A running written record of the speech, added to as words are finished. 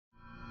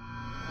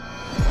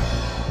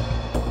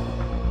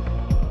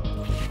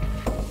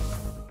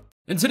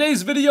In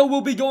today's video,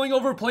 we'll be going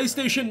over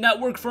PlayStation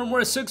Network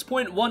Firmware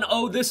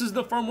 6.10. This is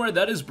the firmware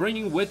that is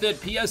bringing with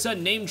it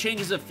PSN name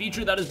changes, a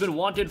feature that has been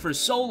wanted for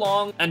so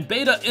long, and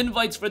beta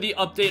invites for the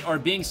update are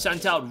being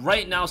sent out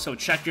right now, so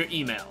check your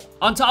email.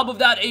 On top of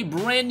that, a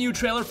brand new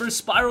trailer for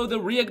Spyro the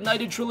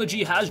Reignited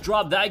Trilogy has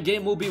dropped. That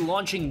game will be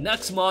launching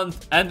next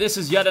month, and this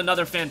is yet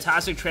another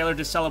fantastic trailer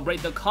to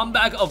celebrate the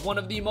comeback of one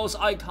of the most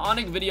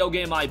iconic video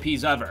game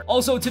IPs ever.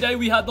 Also, today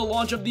we had the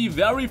launch of the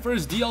very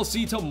first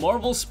DLC to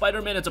Marvel's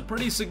Spider-Man. It's a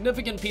pretty significant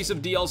piece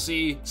of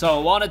DLC, so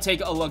I want to take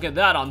a look at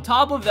that. On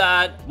top of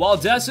that, while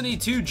Destiny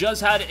 2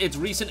 just had its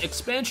recent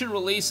expansion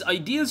release,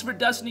 ideas for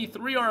Destiny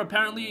 3 are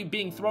apparently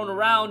being thrown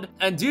around,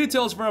 and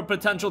details for a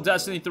potential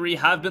Destiny 3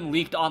 have been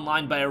leaked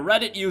online by a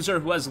Reddit user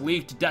who has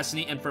leaked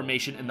Destiny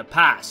information in the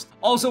past.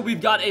 Also,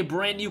 we've got a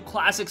brand new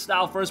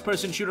classic-style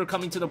first-person shooter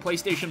coming to the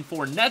PlayStation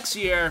 4 next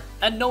year,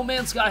 and No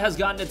Man's Sky has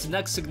gotten its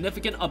next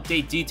significant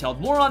update detailed.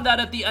 More on that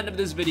at the end of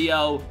this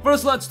video.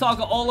 First, let's talk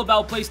all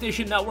about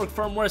PlayStation Network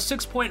Firmware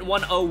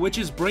 6.10, which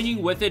is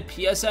bringing with it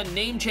PSN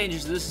name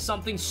changes. This is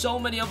something so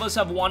many of us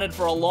have wanted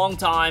for a long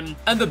time,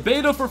 and the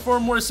beta for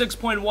Firmware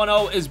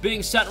 6.10 is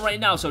being sent right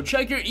now, so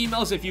check your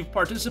emails. If you've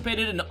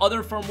participated in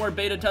other firmware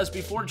beta tests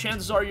before,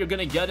 chances are you're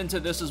going to get into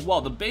this as well.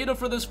 The beta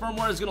for this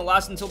firmware is going to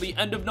last until the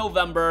end of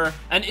November,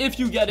 and if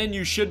you get in,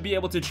 you should be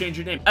able to change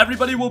your name.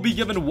 Everybody will be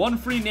given one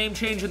free name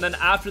change, and then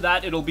after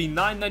that, it'll be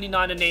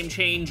 $9.99 a name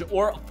change,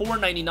 or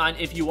 $4.99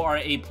 if you are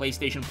a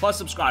PlayStation Plus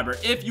subscriber.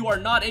 If you are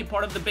not a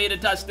part of the beta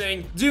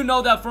testing, do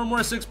know that Firmware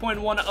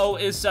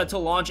 6.10 is set to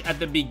launch at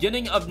the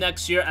beginning of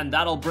next year, and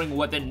that'll bring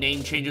with it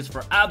name changes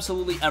for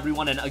absolutely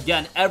everyone. And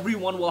again,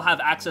 everyone will have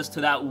access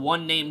to that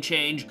one name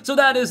change, so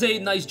that is a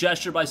nice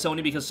gesture by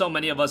Sony, because so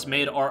many of us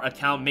made our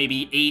account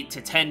maybe 8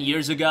 to 10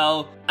 years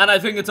ago, and I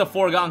think it's a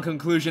foregone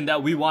conclusion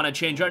that we want to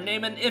change our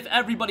name. And if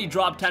everybody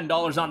dropped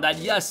 $10 on that,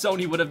 yes,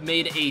 Sony would have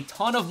made a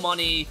ton of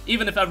money.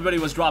 Even if everybody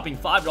was dropping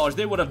 $5,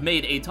 they would have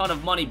made a ton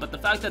of money, but the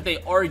fact that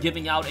they are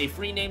giving out a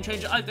free name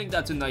change, I think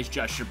that's a nice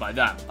gesture by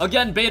them.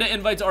 Again, beta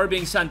invites are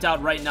being sent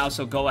out right now,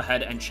 so go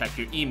ahead and check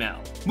your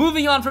email.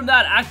 Moving on from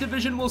that,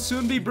 Activision will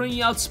soon be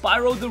bringing out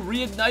Spyro the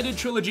Reignited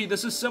Trilogy.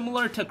 This is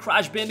similar to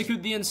Crash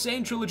Bandicoot the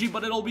Insane Trilogy,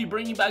 but it'll be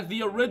bringing back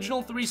the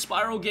original 3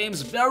 Spyro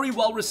games. Very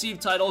well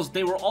received titles.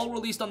 They were all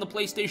released on the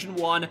PlayStation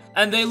 1,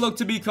 and they look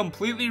to be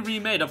completely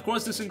remade. Of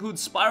course, this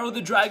includes Spyro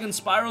the Dragon,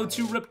 Spyro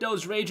 2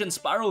 Ripto's Rage, and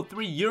Spyro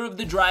 3 Year of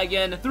the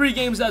Dragon. 3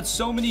 games that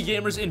so many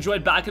gamers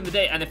enjoyed back in the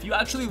day, and if you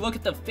actually look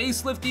at the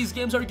facelift these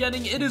games are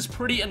getting, it is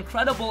pretty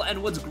incredible.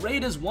 And what's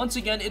great is, once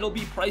again, it'll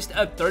be priced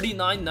at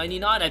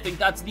 $39.99. I think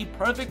that's the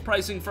perfect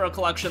pricing for a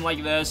collection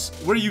like this,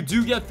 where you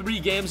do get 3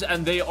 games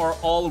and they are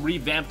all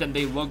revamped and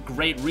they look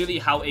great, really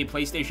how a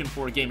PlayStation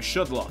 4 game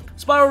should look.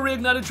 Spyro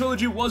Reignited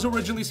Trilogy was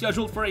originally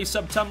scheduled for a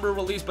September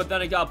release, but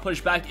then it got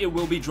pushed back. It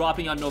will be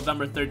dropping on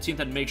November 13th,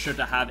 and make sure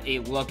to have a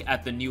look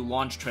at the new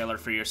launch trailer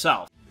for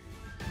yourself.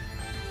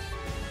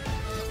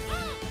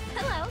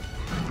 Hello.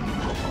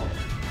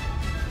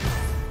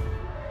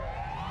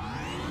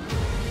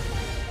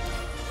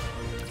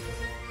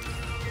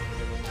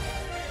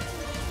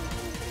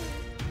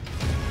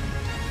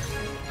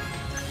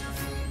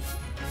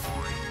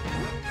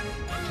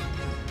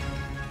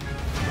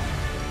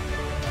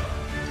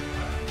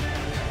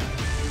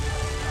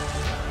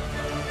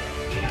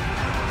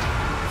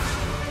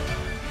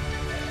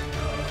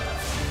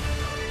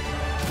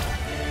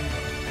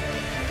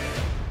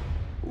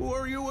 Who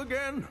are you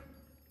again?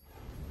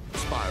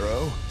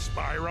 Spyro.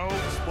 Spyro.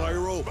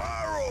 Spyro.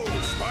 Spyro.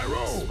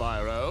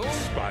 Spyro.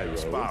 Spyro.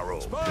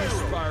 Spyro. Spyro.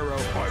 Spyro.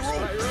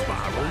 Spyro.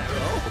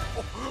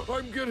 Spyro.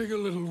 I'm getting a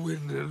little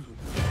winded.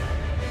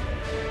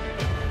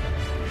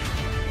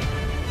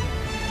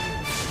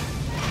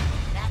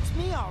 That's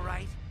me, all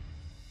right.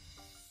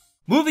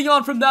 Moving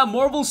on from that,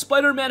 Marvel's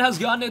Spider-Man has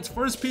gotten its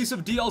first piece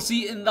of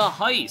DLC in the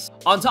Heist.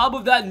 On top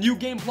of that, New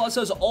Game Plus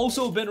has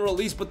also been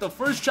released, but the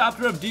first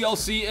chapter of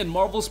DLC in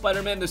Marvel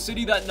Spider-Man The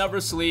City That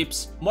Never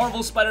Sleeps,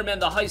 Marvel Spider-Man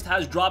The Heist,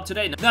 has dropped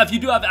today. Now, if you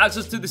do have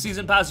access to the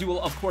Season Pass, you will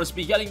of course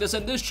be getting this,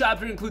 and this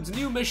chapter includes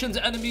new missions,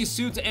 enemy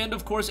suits, and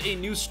of course a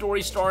new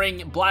story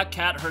starring Black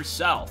Cat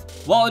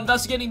herself. While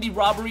investigating the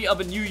robbery of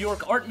a New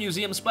York art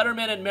museum,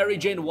 Spider-Man and Mary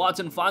Jane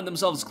Watson find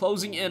themselves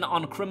closing in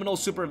on criminal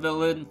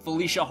supervillain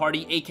Felicia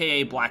Hardy,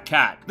 aka Black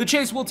Cat. The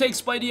chase will take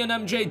Spidey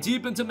and MJ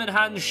deep into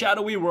Manhattan's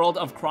shadowy world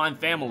of crime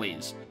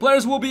families.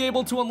 Players will be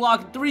able to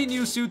unlock 3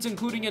 new suits,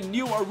 including a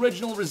new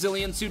original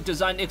Resilient suit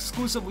designed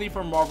exclusively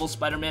for Marvel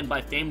Spider-Man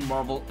by famed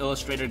Marvel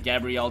illustrator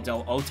Gabriel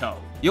Del Otto.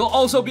 You'll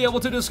also be able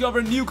to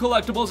discover new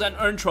collectibles and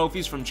earn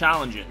trophies from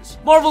challenges.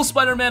 Marvel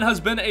Spider-Man has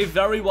been a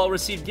very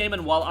well-received game,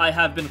 and while I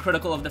have been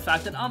critical of the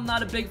fact that I'm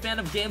not a big fan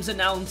of games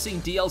announcing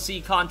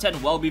DLC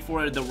content well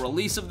before the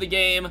release of the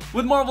game,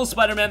 with Marvel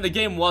Spider-Man, the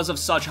game was of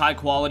such high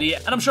quality,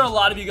 and I'm sure a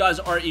lot of you guys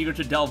are eager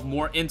to delve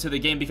more into the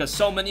game because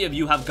so many of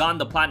you have gotten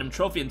the Platinum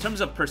Trophy. In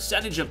terms of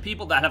percentage of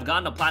people that have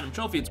gotten the Platinum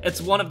Trophy,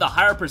 it's one of the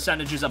higher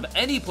percentages of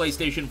any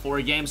PlayStation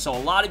 4 game, so a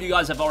lot of you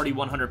guys have already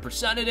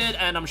 100%ed it,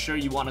 and I'm sure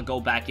you want to go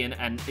back in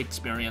and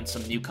experience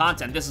some new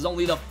content. This is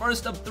only the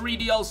first of 3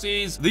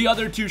 DLCs. The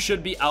other 2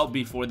 should be out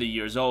before the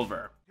year's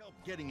over.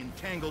 getting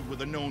entangled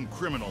with a known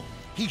criminal,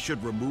 he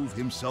should remove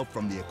himself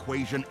from the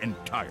equation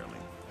entirely.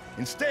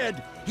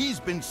 Instead, he's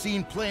been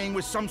seen playing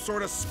with some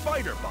sort of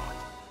spider bot,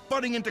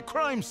 butting into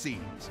crime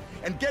scenes,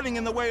 and getting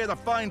in the way of the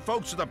fine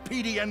folks of the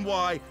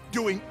PDNY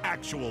doing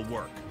actual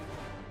work.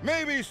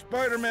 Maybe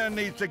Spider-Man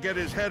needs to get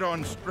his head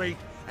on straight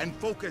and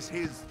focus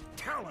his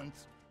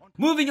talents.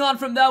 Moving on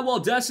from that, while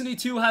Destiny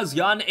 2 has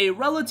gotten a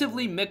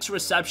relatively mixed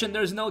reception,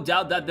 there's no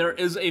doubt that there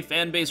is a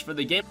fan base for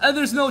the game, and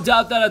there's no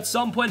doubt that at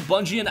some point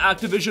Bungie and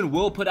Activision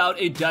will put out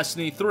a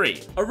Destiny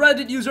 3. A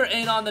Reddit user,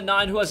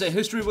 Anon9, who has a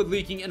history with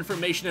leaking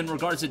information in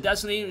regards to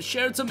Destiny,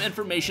 shared some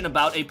information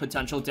about a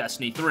potential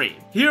Destiny 3.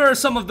 Here are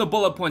some of the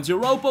bullet points.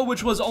 Europa,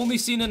 which was only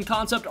seen in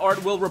concept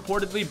art, will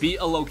reportedly be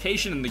a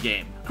location in the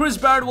game. Chris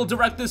Barrett will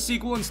direct this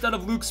sequel instead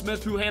of Luke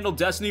Smith, who handled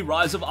Destiny,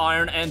 Rise of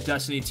Iron, and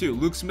Destiny 2.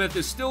 Luke Smith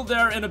is still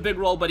there in a big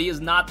role, but he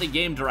is not the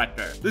game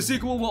director. The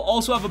sequel will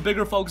also have a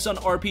bigger focus on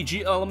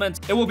RPG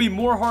elements. It will be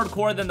more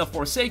hardcore than the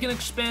Forsaken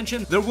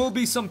expansion. There will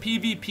be some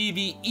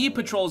PvPvE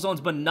patrol zones,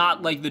 but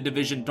not like the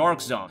Division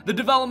Dark Zone. The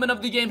development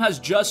of the game has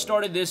just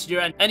started this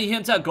year, and any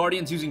hints at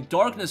Guardians using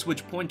Darkness,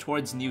 which point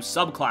towards new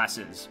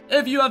subclasses.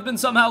 If you have been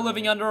somehow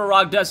living under a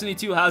rock, Destiny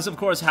 2 has of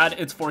course had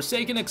its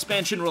Forsaken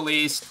expansion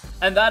released,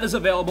 and that is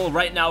available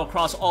right now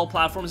across all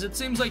platforms. It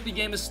seems like the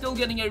game is still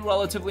getting a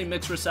relatively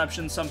mixed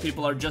reception. Some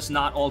people are just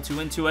not all too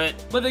into it,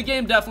 but the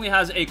game definitely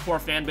has a core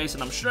fan base,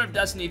 and I'm sure if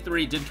Destiny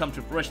 3 did come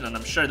to fruition, and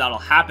I'm sure that'll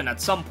happen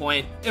at some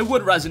point, it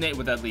would resonate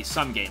with at least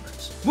some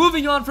gamers.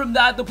 Moving on from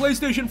that, the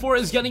PlayStation 4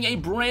 is getting a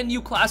brand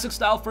new classic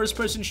style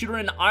first-person shooter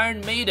in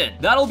Iron Maiden.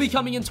 That'll be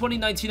coming in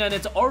 2019, and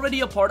it's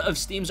already a part of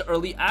Steam's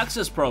early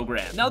access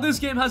program. Now, this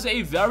game has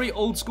a very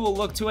old school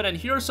look to it, and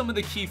here are some of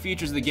the key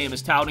features the game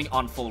is touting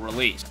on full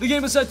release. The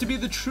game is said to be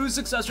the true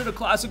successor to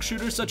classic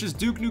shooters such as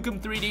Duke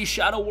Nukem 3D,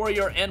 Shadow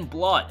Warrior, and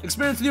Blood.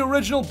 Experience the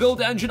original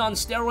build engine on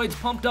steroids,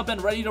 pumped up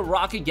and ready to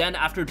rock again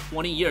after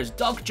 20 years.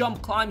 Duck,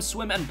 jump, climb,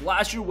 swim, and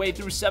blast your way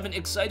through 7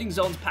 exciting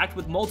zones packed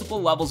with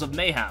multiple levels of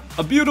mayhem.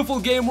 A beautiful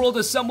game world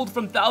assembled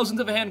from thousands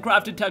of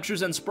handcrafted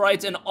textures and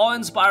sprites, an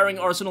awe-inspiring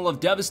arsenal of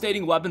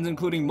devastating weapons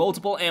including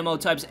multiple ammo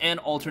types and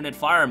alternate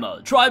fire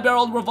modes.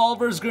 Tri-barreled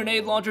revolvers,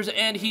 grenade launchers,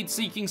 and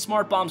heat-seeking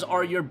smart bombs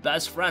are your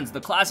best friends.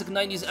 The classic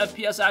 90s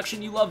FPS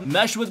action you love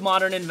meshed with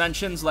modern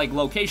inventions like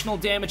locational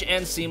damage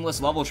and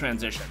seamless level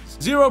transitions.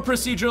 Zero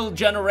procedural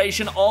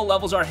generation, all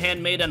levels are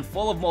handmade and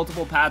full of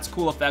multiple paths,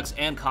 cool effects,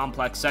 and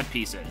complex set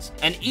pieces,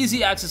 and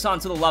easy access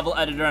onto the level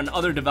editor and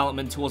other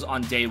development tools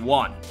on day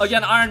one.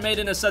 Again, Iron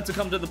Maiden is set to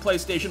come to the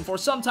PlayStation 4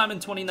 sometime in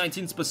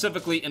 2019,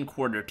 specifically in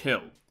quarter 2.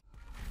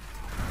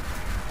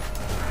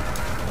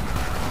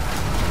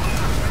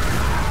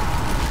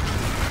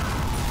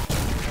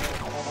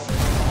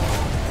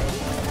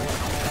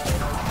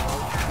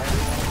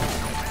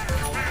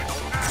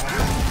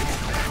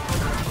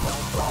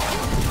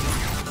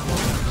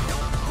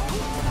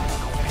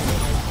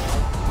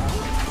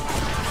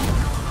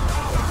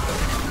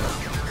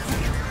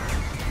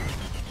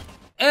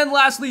 And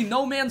lastly,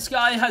 No Man's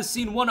Sky has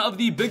seen one of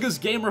the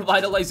biggest game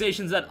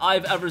revitalizations that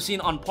I've ever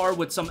seen, on par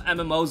with some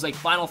MMOs like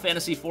Final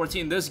Fantasy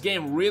XIV. This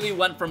game really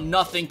went from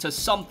nothing to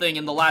something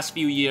in the last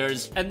few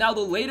years, and now the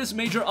latest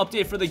major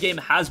update for the game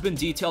has been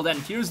detailed, and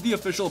here's the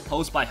official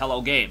post by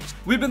Hello Games.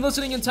 We've been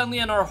listening intently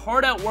and are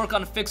hard at work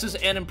on fixes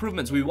and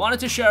improvements. We wanted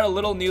to share a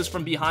little news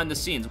from behind the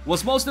scenes.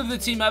 Whilst most of the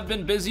team have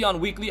been busy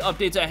on weekly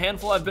updates, a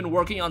handful have been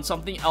working on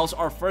something else,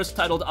 our first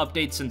titled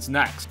update since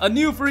Next. A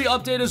new free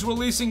update is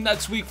releasing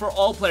next week for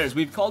all players.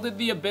 We've called it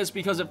The Abyss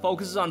because it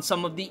focuses on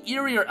some of the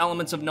eerier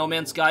elements of No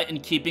Man's Sky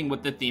in keeping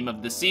with the theme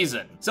of the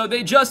season. So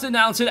they just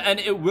announced it, and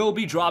it will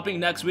be dropping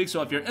next week,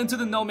 so if you're into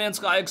the No Man's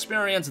Sky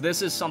experience,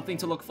 this is something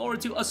to look forward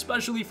to,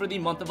 especially for the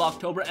month of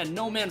October. And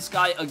No Man's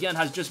Sky, again,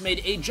 has just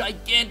made a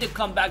gigantic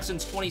comeback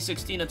since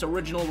 2016, its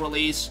original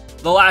release.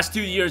 The last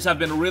 2 years have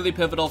been really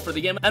pivotal for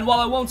the game, and while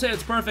I won't say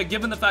it's perfect,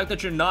 given the fact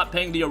that you're not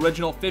paying the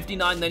original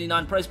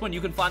 $59.99 price point,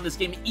 you can find this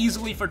game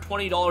easily for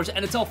 $20,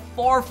 and it's a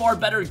far, far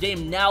better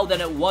game now than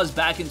it was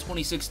back in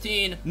 2016.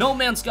 No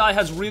Man's Sky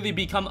has really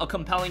become a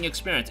compelling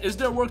experience. Is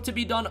there work to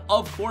be done?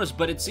 Of course,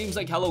 but it seems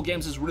like Hello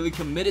Games is really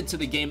committed to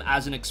the game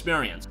as an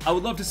experience. I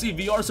would love to see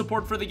VR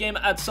support for the game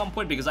at some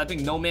point, because I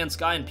think No Man's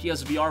Sky and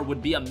PSVR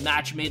would be a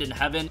match made in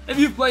heaven. If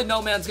you've played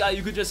No Man's Sky,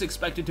 you could just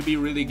expect it to be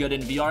really good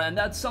in VR, and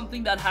that's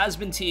something that has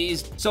been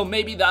teased, so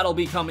maybe that'll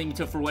be coming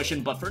to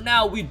fruition. But for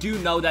now, we do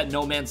know that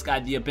No Man's Sky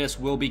The Abyss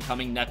will be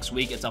coming next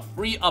week. It's a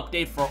free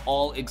update for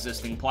all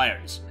existing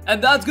players.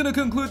 And that's gonna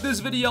conclude this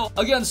video.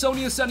 Again,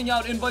 Sony is sending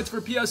out invites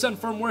for PSN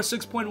Firmware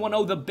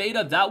 6.10, the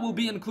beta. That will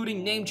be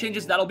including name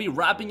changes. That'll be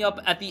wrapping up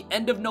at the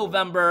end of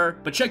November.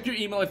 But check your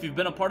email if you've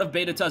been a part of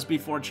beta tests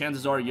before.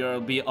 Chances are you'll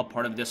be a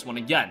part of this one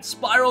again.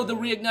 Spyro, the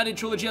Reignited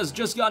Trilogy, has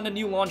just gotten a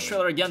new launch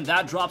trailer. Again,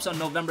 that drops on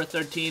November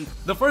 13th.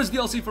 The first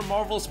DLC for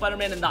Marvel,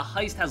 Spider-Man, and the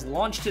Heist has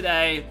launched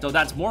today, so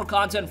that's more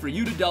content for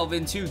you to delve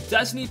into.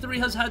 Destiny 3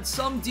 has had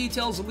some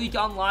details leak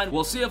online.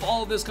 We'll see if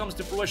all of this comes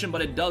to fruition,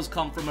 but it does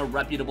come from a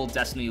reputable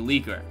Destiny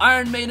leaker.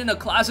 Iron Maiden, a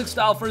classic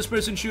style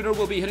first-person shooter,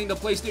 will be hitting the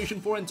PlayStation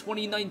looking for in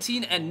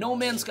 2019, and No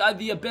Man's Sky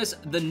The Abyss,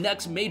 the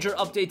next major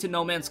update to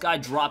No Man's Sky,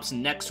 drops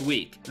next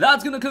week.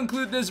 That's gonna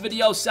conclude this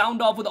video.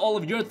 Sound off with all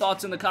of your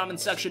thoughts in the comment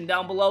section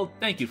down below.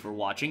 Thank you for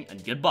watching,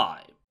 and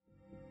goodbye.